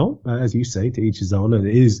 But, you know, as you say, to each his own, and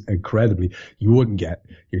it is incredibly, you're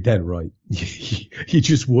dead right. You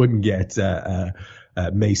just wouldn't get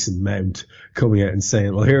Mason Mount coming out and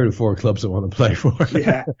saying, well, here are the 4 clubs I want to play for.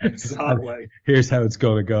 Yeah, exactly. Here's how it's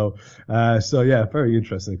going to go. So, yeah, very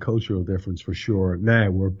interesting. Cultural difference for sure. Now,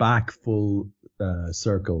 we're back full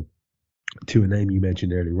circle to a name you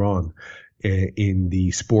mentioned earlier on in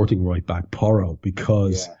the Sporting right back, Porro,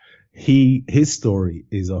 because his story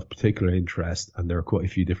is of particular interest, and there are quite a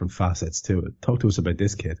few different facets to it. Talk to us about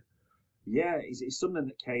this kid. Yeah, it's something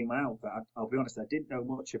that came out that I'll be honest, I didn't know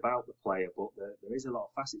much about the player, but there is a lot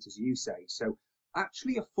of facets, as you say. So,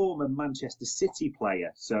 actually a former Manchester City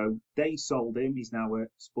player. So they sold him. He's now at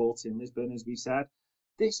Sporting Lisbon, as we said.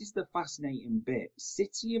 This is the fascinating bit.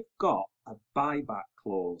 City have got a buyback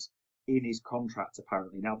clause in his contract,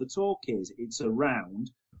 apparently. Now, the talk is it's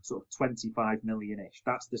around sort of 25 million-ish.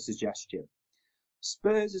 That's the suggestion.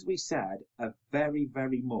 Spurs, as we said, are very,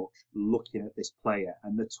 very much looking at this player.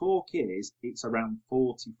 And the talk is it's around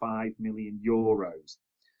 45 million euros.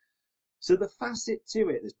 So the facet to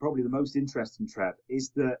it that's probably the most interesting, Trev, is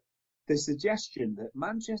that the suggestion that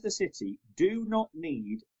Manchester City do not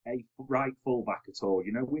need a right fullback at all.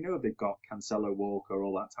 You know, we know they've got Cancelo, Walker,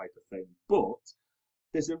 all that type of thing. But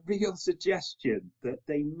there's a real suggestion that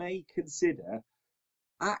they may consider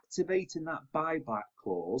activating that buyback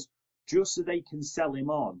clause just so they can sell him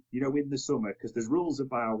on, you know, in the summer, because there's rules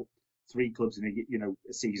about 3 clubs in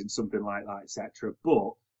a season, something like that, etc.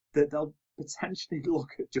 But that they'll potentially look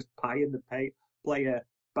at just buying the player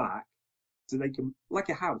back so they can, like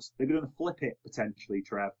a house, they're going to flip it potentially,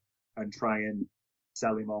 Trev, and try and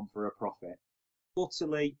sell him on for a profit.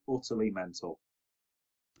 Utterly, utterly mental.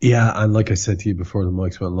 Yeah, and like I said to you before the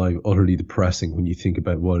mics went live, utterly depressing when you think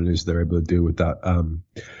about what it is they're able to do with that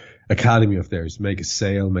academy of theirs. Make a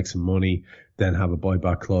sale, make some money, then have a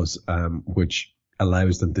buyback clause, which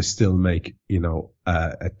allows them to still make, you know,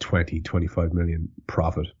 a 20-25 million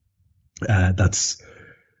profit. That's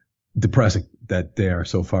depressing that they are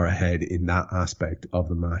so far ahead in that aspect of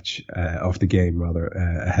the match, of the game rather,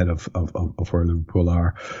 ahead of where Liverpool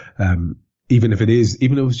are. Even if it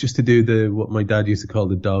was just to do what my dad used to call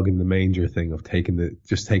the dog in the manger thing of taking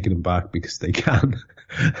them back because they can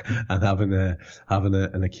and having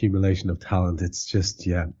an accumulation of talent. It's just,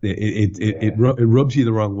 it rubs you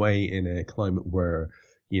the wrong way in a climate where,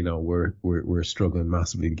 you know, we're struggling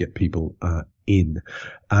massively to get people, in.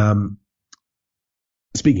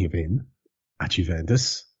 Speaking of in, at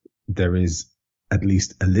Juventus, there is at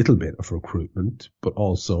least a little bit of recruitment, but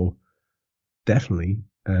also definitely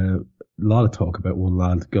a lot of talk about one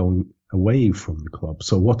lad going away from the club.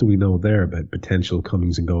 So what do we know there about potential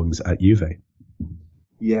comings and goings at Juve?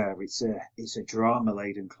 Yeah, it's a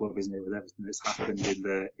drama-laden club, isn't it, with everything that's happened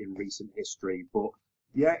in recent history. But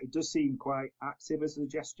yeah, it does seem quite active as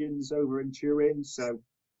suggestions over in Turin. So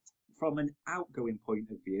from an outgoing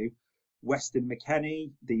point of view, Weston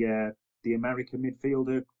McKennie, the American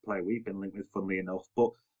midfielder, player we've been linked with, funnily enough,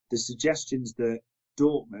 but the suggestions that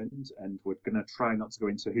Dortmund, and we're going to try not to go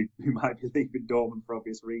into who might be leaving Dortmund for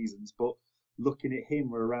obvious reasons, but looking at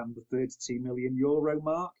him, we're around the 32 million euro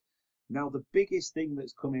mark. Now, the biggest thing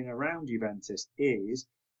that's coming around Juventus is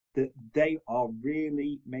that they are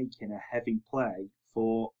really making a heavy play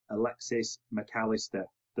for Alexis McAllister,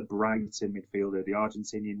 the Brighton midfielder, the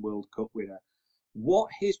Argentinian World Cup winner. What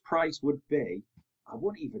his price would be, I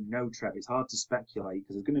wouldn't even know, Trev. It's hard to speculate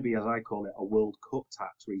because there's going to be, as I call it, a World Cup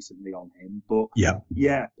tax recently on him. But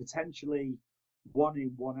yeah, potentially 1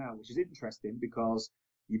 in, 1 out, which is interesting because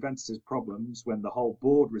Juventus's problems when the whole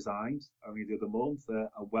board resigned only the other month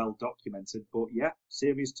are well documented. But yeah,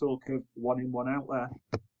 serious talk of one in, one out there.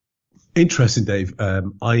 Interesting, Dave.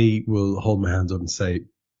 I will hold my hands up and say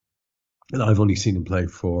that I've only seen him play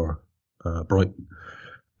for Brighton,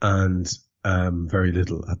 and very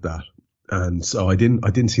little at that. And so I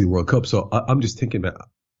didn't see the World Cup. So I'm just thinking about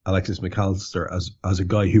Alexis McAllister as a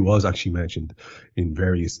guy who was actually mentioned in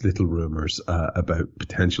various little rumours about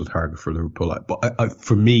potential target for Liverpool. But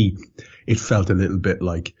for me, it felt a little bit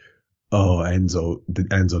like, oh, the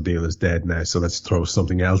Enzo deal is dead now, so let's throw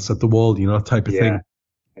something else at the wall, type of thing.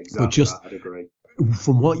 Exactly. But just I'd agree.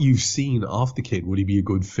 From what you've seen of the kid, would he be a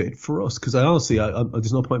good fit for us? Because I honestly,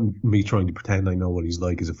 there's no point in me trying to pretend I know what he's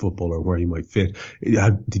like as a footballer or where he might fit.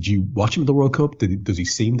 Did you watch him at the World Cup? Does he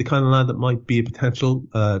seem the kind of lad that might be a potential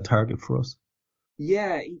target for us?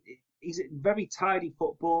 Yeah, he's a very tidy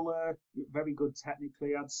footballer, very good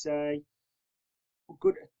technically, I'd say.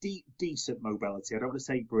 Good, decent mobility. I don't want to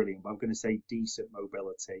say brilliant, but I'm going to say decent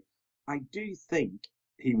mobility. I do think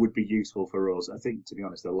he would be useful for us. I think, to be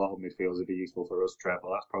honest, a lot of midfielders would be useful for us, Trevor.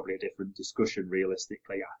 That's probably a different discussion,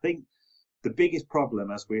 realistically. I think the biggest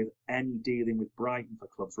problem, as with any dealing with Brighton for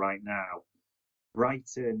clubs right now,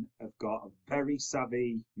 Brighton have got a very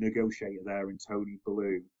savvy negotiator there in Tony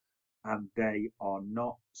Bloom, and they are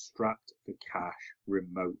not strapped for cash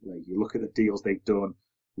remotely. You look at the deals they've done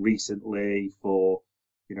recently for,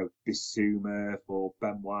 Bissouma, for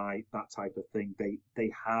Ben White, that type of thing.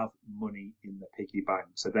 They have money in the piggy bank.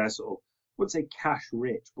 So they're sort of, I wouldn't say cash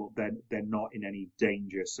rich, but they're not in any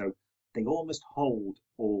danger. So they almost hold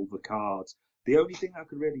all the cards. The only thing I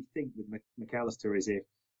could really think with McAllister is if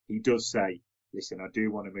he does say, listen, I do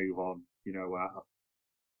want to move on. I've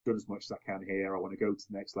done as much as I can here. I want to go to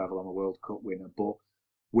the next level. I'm a World Cup winner. But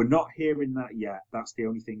we're not hearing that yet. That's the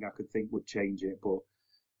only thing I could think would change it. But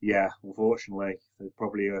yeah, unfortunately, there's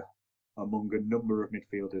probably among a number of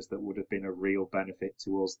midfielders that would have been a real benefit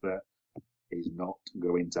to us that is not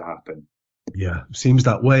going to happen. Yeah, seems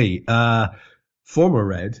that way. Former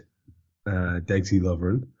Red, Degsy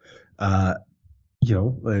Lovren,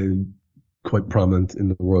 quite prominent in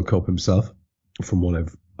the World Cup himself, from what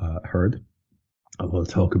I've heard. I will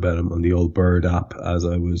talk about him on the old Bird app, as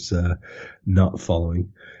I was not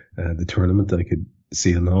following the tournament. I could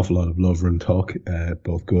see an awful lot of Lovren talk,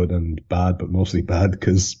 both good and bad, but mostly bad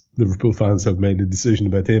because Liverpool fans have made a decision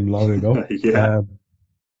about him long ago. Yeah.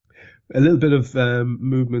 A little bit of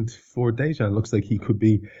movement for Dejan. Looks like he could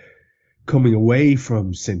be coming away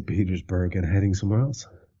from St. Petersburg and heading somewhere else.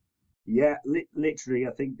 Yeah, literally,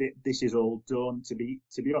 I think that this is all done. To be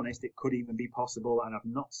honest, it could even be possible, and I've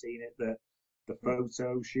not seen it, that the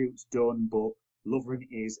photo shoot's done, but Lovren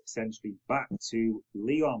is essentially back to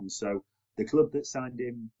Lyon. So the club that signed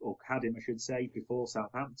him, or had him, I should say, before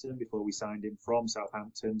Southampton, before we signed him from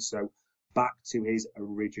Southampton. So back to his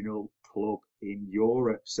original club in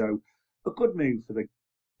Europe. So a good move for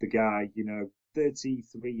the guy,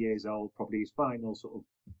 33 years old, probably his final sort of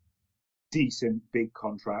decent big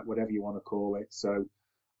contract, whatever you want to call it. So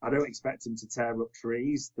I don't expect him to tear up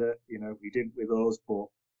trees that, he didn't with us, but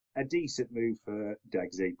a decent move for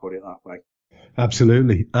Degsy, put it that way.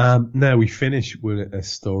 Absolutely. Now we finish with a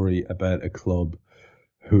story about a club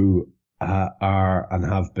who are and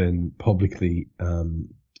have been publicly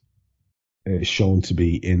shown to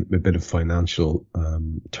be in a bit of financial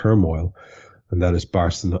turmoil, and that is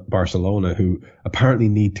Barcelona, who apparently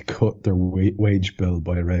need to cut their wage bill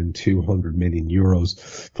by around 200 million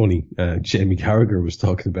euros. Funny, Jamie Carragher was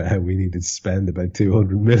talking about how we needed to spend about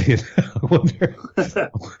 200 million. I wonder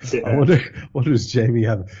does Jamie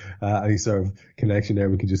have any sort of connection there?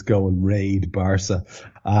 We could just go and raid Barca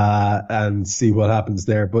and see what happens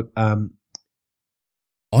there. But I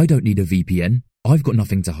don't need a VPN. I've got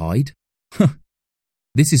nothing to hide.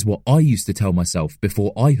 This is what I used to tell myself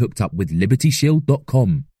before I hooked up with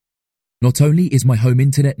LibertyShield.com. Not only is my home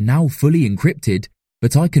internet now fully encrypted,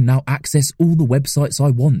 but I can now access all the websites I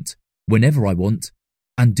want, whenever I want,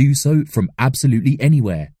 and do so from absolutely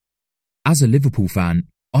anywhere. As a Liverpool fan,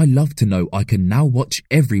 I love to know I can now watch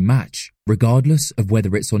every match, regardless of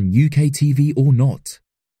whether it's on UK TV or not.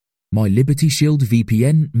 My Liberty Shield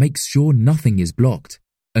VPN makes sure nothing is blocked,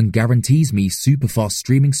 and guarantees me super fast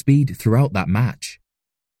streaming speed throughout that match.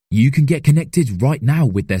 You can get connected right now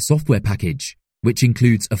with their software package, which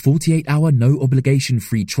includes a 48-hour no-obligation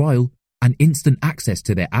free trial and instant access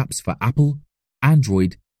to their apps for Apple,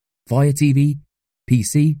 Android, Fire TV,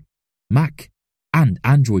 PC, Mac, and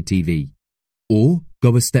Android TV. Or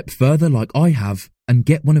go a step further like I have and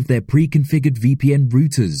get one of their pre-configured VPN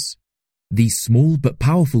routers. These small but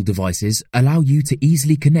powerful devices allow you to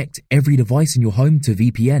easily connect every device in your home to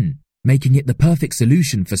VPN, making it the perfect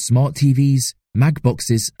solution for smart TVs, mag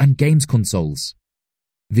boxes, and games consoles.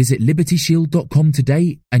 Visit libertyshield.com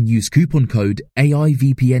today and use coupon code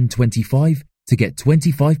AIVPN25 to get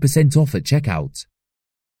 25% off at checkout.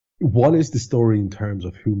 What is the story in terms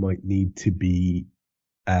of who might need to be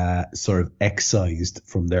sort of excised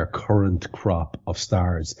from their current crop of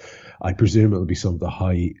stars? I presume it would be some of the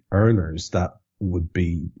high earners that would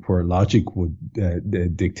be where logic would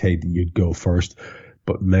dictate that you'd go first.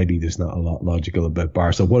 But maybe there's not a lot logical about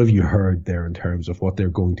Barca. What have you heard there in terms of what they're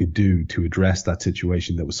going to do to address that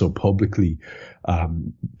situation that was so publicly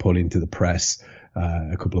put into the press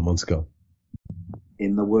a couple of months ago?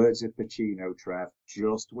 In the words of Pacino, Trev,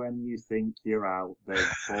 just when you think you're out, they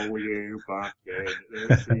pull you back in.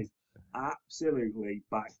 This is absolutely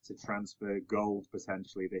back to transfer gold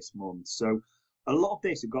potentially this month. So a lot of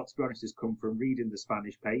this, I've got to be honest, has come from reading the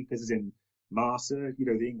Spanish papers, as in Marca,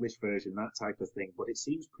 the English version, that type of thing. But it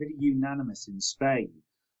seems pretty unanimous in Spain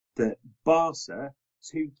that Barca,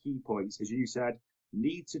 2 key points, as you said,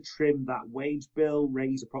 need to trim that wage bill,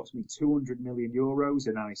 raise approximately €200 million,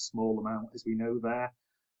 a nice small amount, as we know there,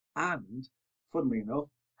 and, funnily enough,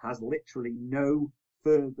 has literally no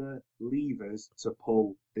further levers to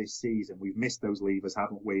pull this season. We've missed those levers,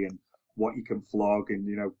 haven't we? And what you can flog and,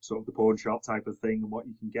 sort of the pawn shop type of thing and what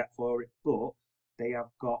you can get for it. But they have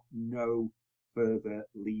got no further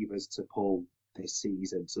levers to pull this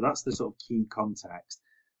season. So that's the sort of key context.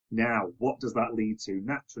 Now, what does that lead to?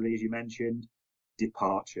 Naturally, as you mentioned,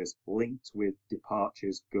 departures, linked with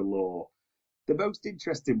departures galore. The most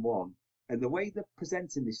interesting one, and the way they're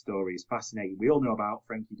presenting this story is fascinating. We all know about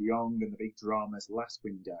Frenkie de Jong and the big dramas last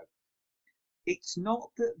window. It's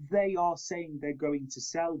not that they are saying they're going to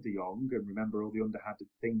sell de Jong, and remember all the underhanded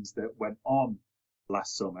things that went on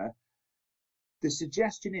last summer. The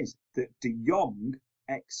suggestion is that de Jong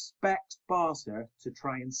expects Barca to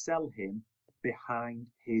try and sell him behind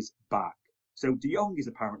his back. So de Jong is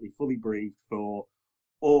apparently fully briefed for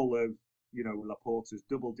all of, Laporta's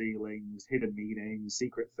double dealings, hidden meanings,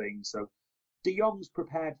 secret things. So de Jong's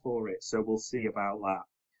prepared for it. So we'll see about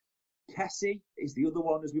that. Kessie is the other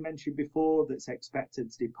one, as we mentioned before, that's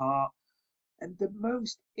expected to depart. And the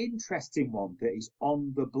most interesting one that is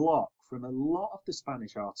on the block from a lot of the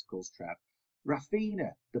Spanish articles, Trev,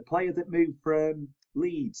 Rafinha, the player that moved from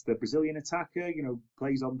Leeds, the Brazilian attacker,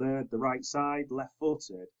 plays on the right side,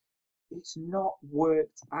 left-footed. It's not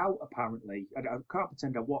worked out, apparently. I can't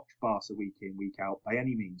pretend I watch Barca week in, week out by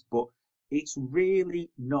any means, but it's really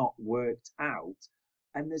not worked out.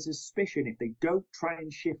 And there's a suspicion if they don't try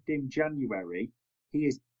and shift him January, he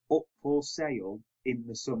is up for sale in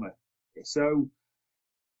the summer. So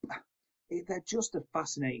they're just a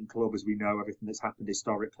fascinating club, as we know, everything that's happened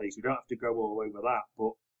historically, so we don't have to go all over that.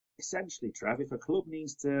 But essentially, Trev, if a club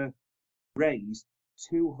needs to raise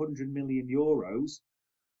 €200 million,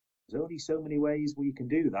 there's only so many ways we can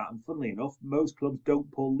do that. And funnily enough, most clubs don't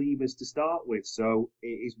pull levers to start with. So it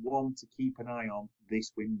is one to keep an eye on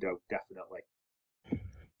this window, definitely.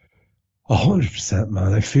 100%,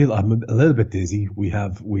 man. I feel I'm a little bit dizzy. We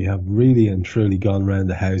have really and truly gone around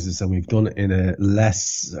the houses, and we've done it in a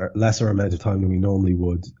lesser amount of time than we normally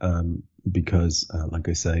would, because, like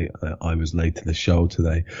I say, I was late to the show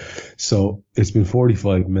today. So it's been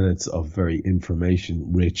 45 minutes of very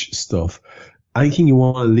information-rich stuff. Anything you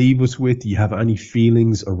want to leave us with? Do you have any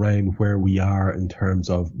feelings around where we are in terms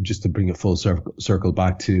of, just to bring a full circle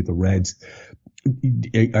back to the Reds?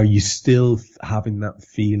 Are you still having that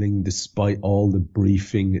feeling, despite all the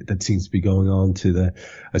briefing that seems to be going on to the,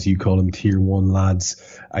 as you call them, tier 1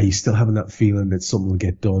 lads? Are you still having that feeling that something will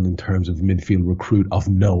get done in terms of midfield recruit of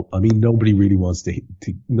note? I mean, nobody really wants to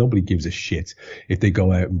nobody gives a shit if they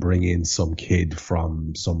go out and bring in some kid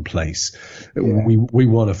from some place. Yeah. We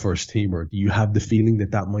want a first teamer. Do you have the feeling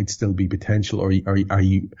that might still be potential, or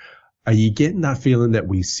are you getting that feeling that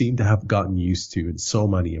we seem to have gotten used to in so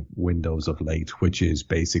many windows of late, which is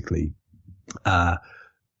basically,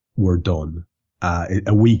 we're done.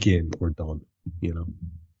 A week in, we're done, It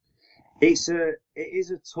is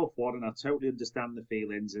a tough one, and I totally understand the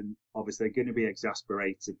feelings, and obviously they're going to be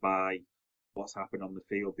exasperated by what's happened on the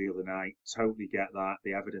field the other night. Totally get that.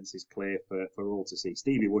 The evidence is clear for all to see.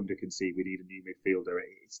 Stevie Wonder can see we need a new midfielder.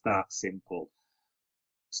 It's that simple.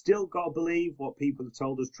 Still got to believe what people have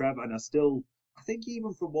told us, Trevor, and I think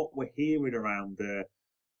even from what we're hearing around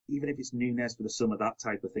even if it's Nunes for the summer, that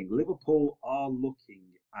type of thing, Liverpool are looking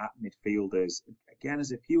at midfielders. Again,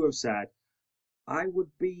 as a few have said, I would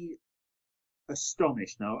be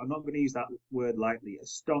astonished. Now, I'm not going to use that word lightly,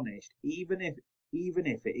 astonished, even if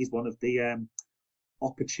it is one of the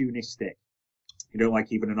opportunistic,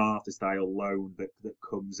 like even an Arthur-style loan that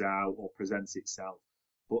comes out or presents itself.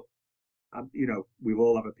 But we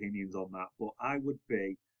all have opinions on that, but I would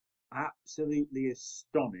be absolutely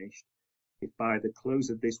astonished if by the close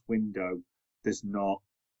of this window there's not,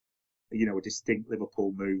 a distinct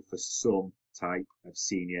Liverpool move for some type of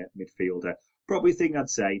senior midfielder. Probably thing I'd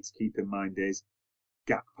say to keep in mind is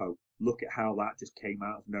Gakpo. Look at how that just came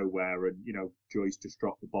out of nowhere, and Joyce just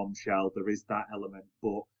dropped the bombshell. There is that element,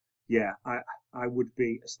 but yeah, I would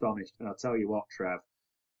be astonished. And I'll tell you what, Trev,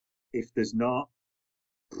 if there's not,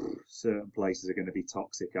 certain places are going to be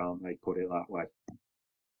toxic, aren't they? Put it that way.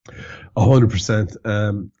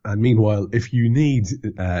 100%. And meanwhile, if you need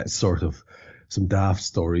sort of some daft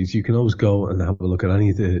stories, you can always go and have a look at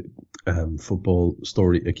any of the football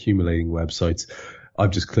story accumulating websites.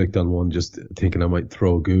 I've just clicked on one, just thinking I might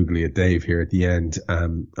throw a googly at Dave here at the end.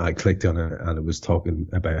 I clicked on it and it was talking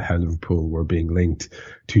about how Liverpool were being linked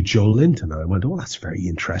to Joe Linton. And I went, oh, that's very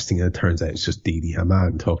interesting. And it turns out it's just Didi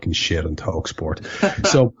Hamann talking shit on TalkSport.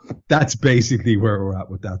 So that's basically where we're at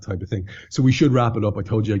with that type of thing. So we should wrap it up. I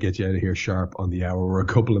told you I'd get you out of here sharp on the hour. We're a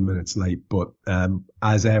couple of minutes late, but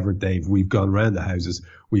as ever, Dave, we've gone round the houses.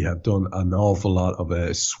 We have done an awful lot of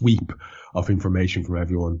a sweep of information from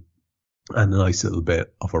everyone. And a nice little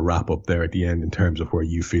bit of a wrap up there at the end in terms of where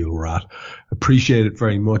you feel we're at. Appreciate it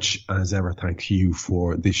very much. And as ever, thank you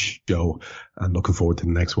for this show and looking forward to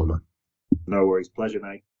the next one, man. No worries. Pleasure,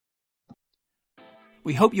 mate.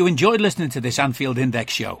 We hope you enjoyed listening to this Anfield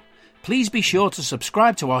Index show. Please be sure to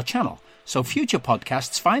subscribe to our channel so future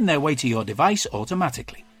podcasts find their way to your device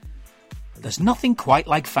automatically. There's nothing quite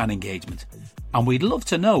like fan engagement, and we'd love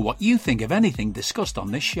to know what you think of anything discussed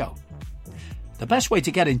on this show. The best way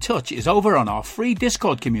to get in touch is over on our free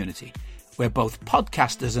Discord community, where both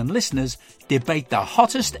podcasters and listeners debate the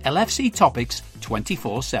hottest LFC topics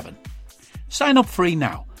 24/7. Sign up free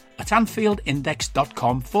now at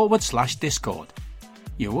AnfieldIndex.com/Discord.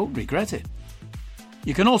 You won't regret it.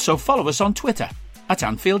 You can also follow us on Twitter at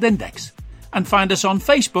Anfield Index and find us on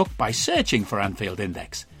Facebook by searching for Anfield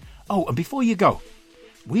Index. Oh, and before you go,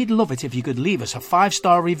 we'd love it if you could leave us a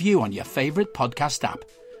 5-star review on your favourite podcast app.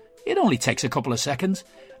 It only takes a couple of seconds,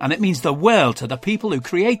 and it means the world to the people who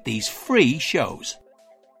create these free shows.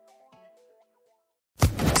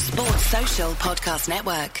 Sports Social Podcast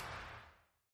Network.